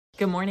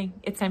Good morning.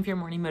 It's time for your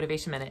morning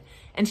motivation minute.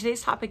 And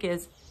today's topic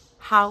is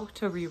how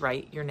to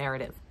rewrite your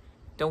narrative.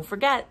 Don't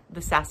forget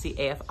the Sassy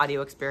AF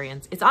audio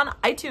experience. It's on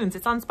iTunes,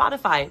 it's on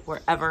Spotify,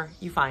 wherever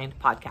you find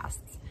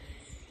podcasts.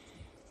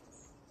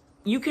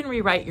 You can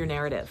rewrite your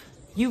narrative.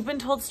 You've been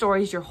told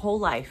stories your whole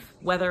life,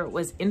 whether it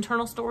was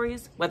internal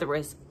stories, whether it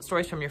was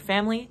stories from your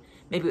family,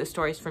 maybe it was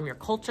stories from your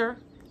culture,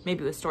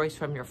 maybe it was stories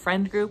from your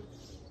friend group.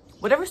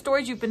 Whatever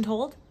stories you've been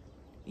told,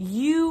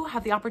 you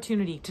have the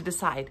opportunity to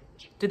decide,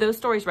 do those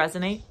stories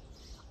resonate?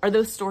 Are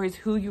those stories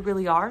who you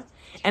really are?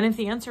 And if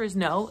the answer is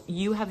no,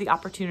 you have the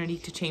opportunity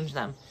to change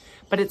them.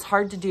 But it's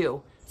hard to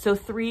do. So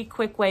 3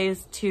 quick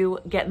ways to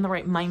get in the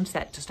right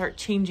mindset to start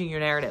changing your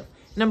narrative.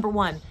 Number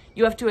 1,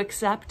 you have to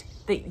accept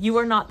that you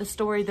are not the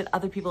story that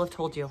other people have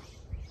told you.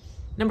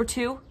 Number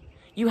 2,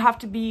 you have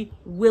to be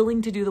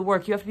willing to do the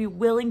work. You have to be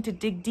willing to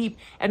dig deep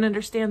and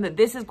understand that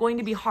this is going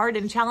to be hard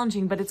and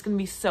challenging, but it's going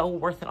to be so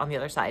worth it on the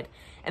other side.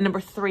 And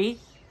number 3,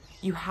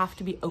 you have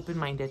to be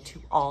open-minded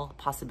to all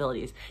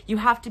possibilities. You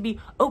have to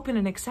be open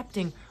and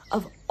accepting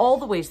of all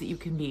the ways that you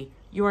can be.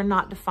 You are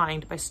not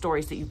defined by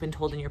stories that you've been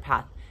told in your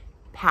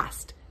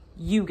past.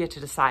 You get to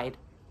decide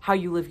how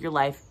you live your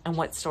life and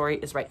what story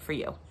is right for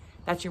you.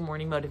 That's your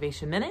morning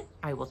motivation minute.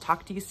 I will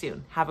talk to you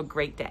soon. Have a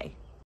great day.